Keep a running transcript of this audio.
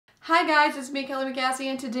Hi guys, it's me, ColorMeCassie,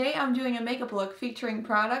 and today I'm doing a makeup look featuring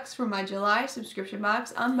products from my July subscription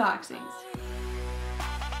box unboxings.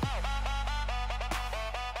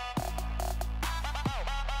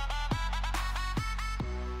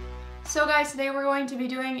 So guys, today we're going to be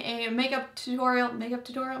doing a makeup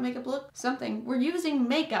look, something. We're using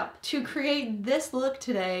makeup to create this look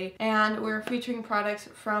today, and we're featuring products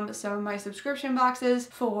from some of my subscription boxes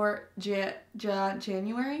for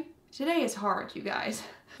January. Today is hard, you guys.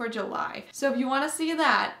 For July. So if you want to see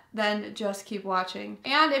that, then just keep watching.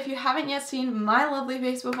 And if you haven't yet seen my lovely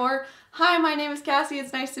face before, hi, my name is Cassie,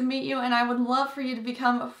 it's nice to meet you, and I would love for you to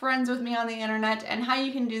become friends with me on the internet. And how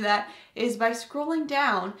you can do that is by scrolling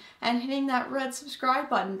down and hitting that red subscribe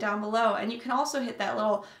button down below. And you can also hit that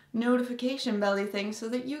little notification belly thing so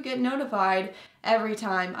that you get notified every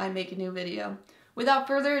time I make a new video. Without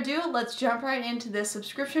further ado, let's jump right into this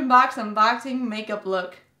subscription box unboxing makeup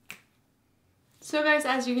look. So guys,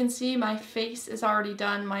 as you can see, my face is already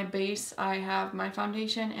done. My base, I have my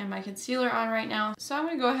foundation and my concealer on right now. So I'm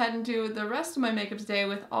going to go ahead and do the rest of my makeup today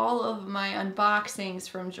with all of my unboxings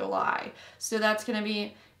from July. So that's going to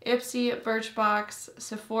be Ipsy, Birchbox,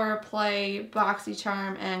 Sephora Play,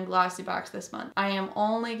 BoxyCharm, and Glossybox this month. I am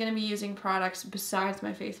only going to be using products besides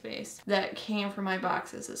my face base that came from my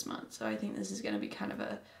boxes this month. So I think this is going to be kind of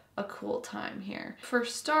a cool time here. For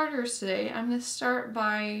starters today, I'm going to start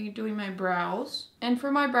by doing my brows. And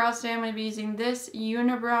for my brows today, I'm going to be using this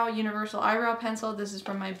Unibrow Universal Eyebrow Pencil. This is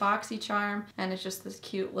from my BoxyCharm, and it's just this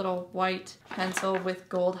cute little white pencil with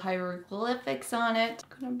gold hieroglyphics on it.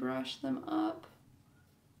 I'm going to brush them up.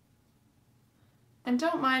 And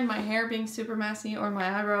don't mind my hair being super messy or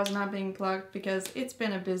my eyebrows not being plucked because it's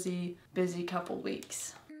been a busy couple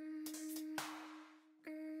weeks.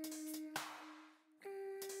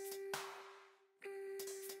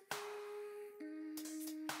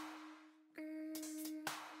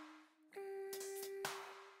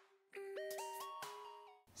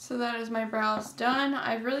 So that is my brows done.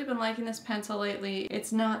 I've really been liking this pencil lately.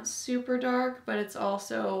 It's not super dark, but it's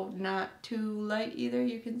also not too light either.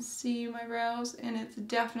 You can see my brows, and it's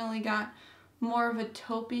definitely got more of a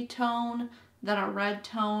taupey tone than a red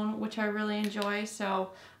tone, which I really enjoy,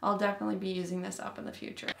 so I'll definitely be using this up in the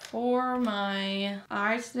future. For my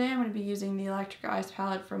eyes today, I'm going to be using the Electric Eyes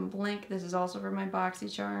palette from Blink. This is also from my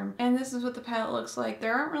BoxyCharm, and this is what the palette looks like.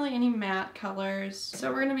 There aren't really any matte colors,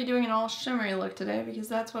 so we're going to be doing an all shimmery look today because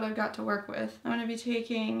that's what I've got to work with. I'm going to be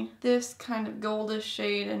taking this kind of goldish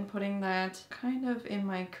shade and putting that kind of in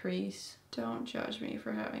my crease. Don't judge me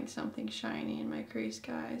for having something shiny in my crease,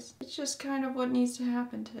 guys. It's just kind of what needs to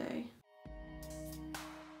happen today.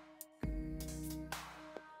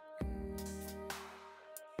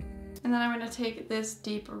 And then I'm going to take this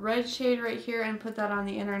deep red shade right here and put that on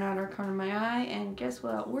the inner and outer corner of my eye. And guess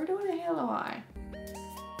what? We're doing a halo eye.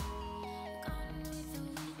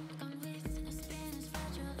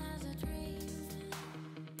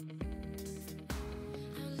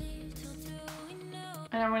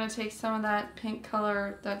 And I'm going to take some of that pink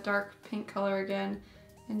color, that dark pink color again,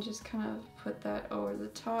 and just kind of put that over the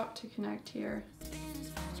top to connect here.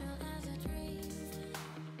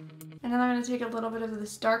 And then I'm going to take a little bit of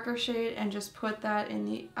this darker shade and just put that in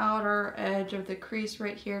the outer edge of the crease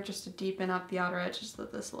right here just to deepen up the outer edges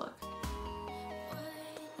of this look.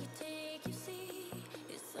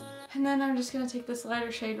 And then I'm just going to take this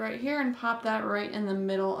lighter shade right here and pop that right in the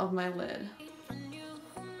middle of my lid.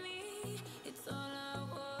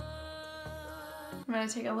 I'm going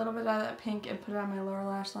to take a little bit of that pink and put it on my lower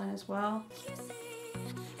lash line as well.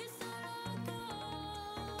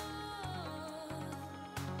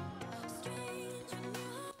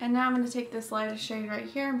 And now I'm going to take this lightest shade right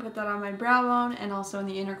here and put that on my brow bone and also in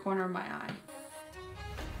the inner corner of my eye.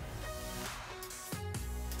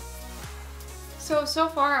 So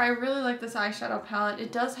far I really like this eyeshadow palette.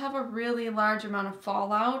 It does have a really large amount of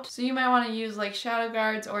fallout, so you might want to use like shadow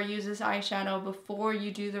guards or use this eyeshadow before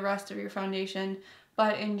you do the rest of your foundation.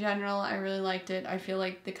 But in general, I really liked it. I feel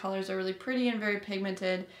like the colors are really pretty and very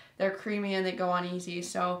pigmented. They're creamy and they go on easy,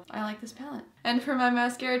 so I like this palette. And for my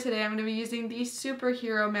mascara today, I'm going to be using the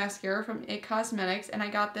Superhero Mascara from IT Cosmetics, and I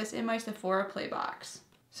got this in my Sephora Play box.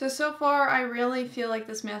 So far, I really feel like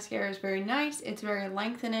this mascara is very nice. It's very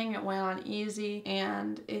lengthening, it went on easy,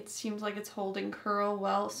 and it seems like it's holding curl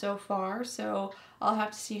well so far, so I'll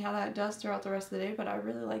have to see how that does throughout the rest of the day, but I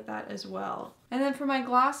really like that as well. And then for my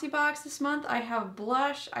glossy box this month, I have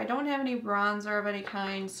blush. I don't have any bronzer of any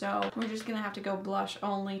kind, so we're just gonna have to go blush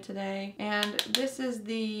only today. And this is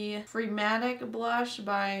the Freematic blush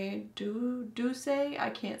by Douce. I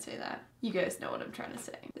can't say that. You guys know what I'm trying to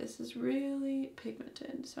say. This is really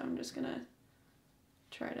pigmented, so I'm just gonna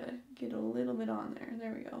try to get a little bit on there.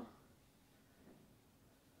 There we go.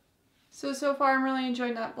 So far I'm really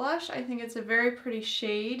enjoying that blush. I think it's a very pretty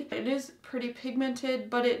shade. It is pretty pigmented,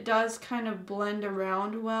 but it does kind of blend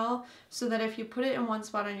around well, so that if you put it in one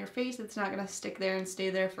spot on your face, it's not going to stick there and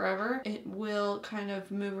stay there forever. It will kind of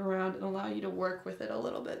move around and allow you to work with it a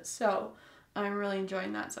little bit. So I'm really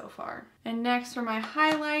enjoying that so far. And next for my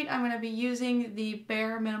highlight, I'm going to be using the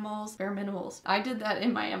Bare Minerals. I did that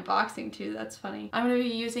in my unboxing too, that's funny. I'm going to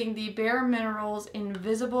be using the Bare Minerals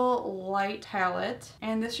Invisible Light Palette.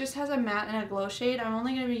 And this just has a matte and a glow shade. I'm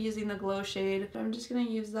only going to be using the glow shade. I'm just going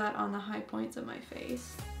to use that on the high points of my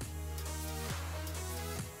face.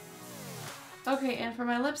 Okay, and for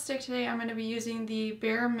my lipstick today, I'm going to be using the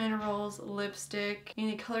Bare Minerals lipstick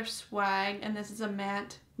in the color Swag, and this is a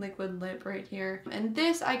matte liquid lip right here. And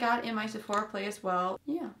this I got in my Sephora play as well.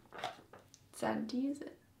 Yeah, excited to use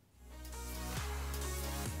it.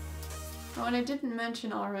 Oh, and I didn't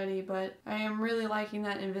mention already, but I am really liking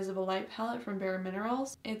that Invisible Light palette from Bare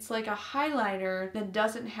Minerals. It's like a highlighter that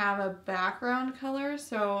doesn't have a background color,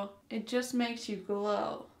 so it just makes you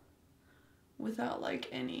glow without like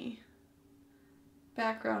any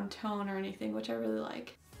background tone or anything, which I really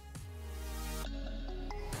like.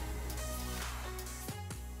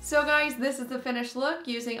 So guys, this is the finished look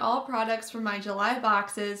using all products from my July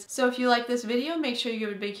boxes. So if you like this video, make sure you give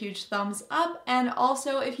it a big huge thumbs up. And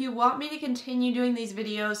also if you want me to continue doing these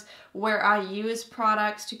videos where I use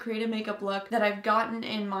products to create a makeup look that I've gotten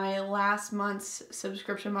in my last month's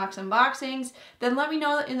subscription box unboxings, then let me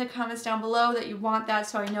know in the comments down below that you want that,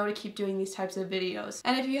 so I know to keep doing these types of videos.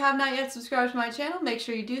 And if you have not yet subscribed to my channel, make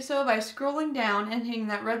sure you do so by scrolling down and hitting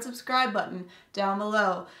that red subscribe button down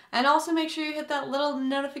below. And also make sure you hit that little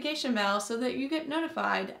notification bell so that you get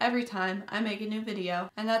notified every time I make a new video.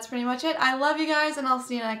 And that's pretty much it. I love you guys, and I'll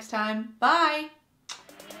see you next time. Bye!